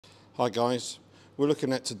Hi guys, we're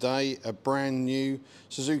looking at today a brand new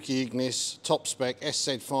Suzuki Ignis top spec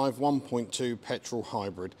SZ5 1.2 petrol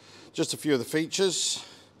hybrid. Just a few of the features: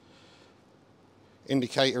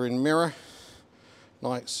 indicator in mirror,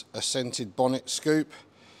 nice accented bonnet scoop,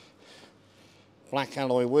 black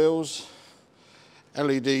alloy wheels,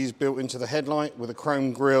 LEDs built into the headlight with a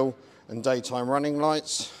chrome grille and daytime running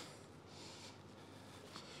lights,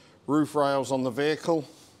 roof rails on the vehicle,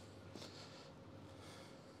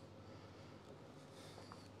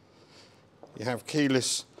 you have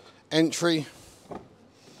keyless entry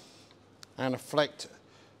and a flecked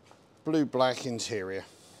blue-black interior.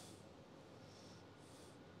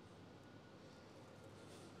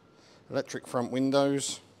 Electric front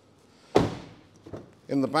windows.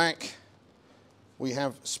 In the back we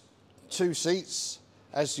have two seats,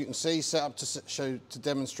 as you can see, set up to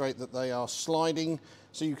demonstrate that they are sliding,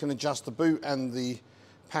 so you can adjust the boot and the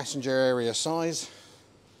passenger area size.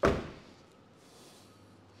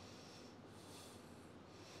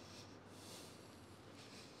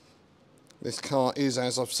 This car is,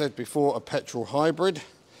 as I've said before, a petrol hybrid,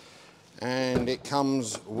 and it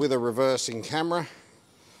comes with a reversing camera,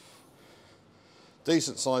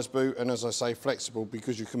 decent sized boot, and as I say, flexible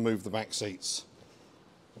because you can move the back seats.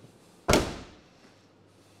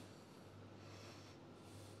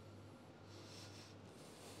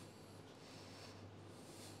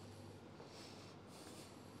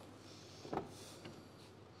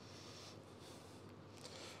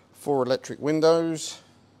 Four electric windows,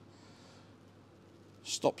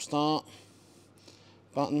 stop start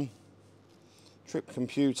button, trip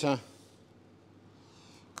computer,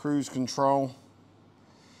 cruise control,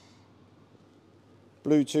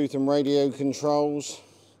 Bluetooth and radio controls,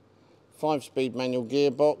 5-speed manual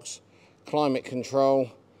gearbox, climate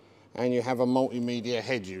control, and you have a multimedia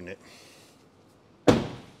head unit.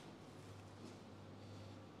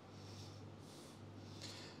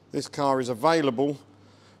 This car is available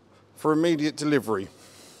for immediate delivery.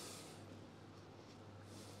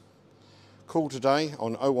 Call today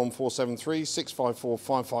on 01473 654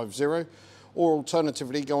 550, or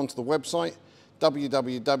alternatively go onto the website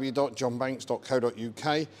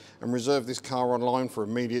www.johnbanks.co.uk and reserve this car online for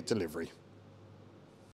immediate delivery.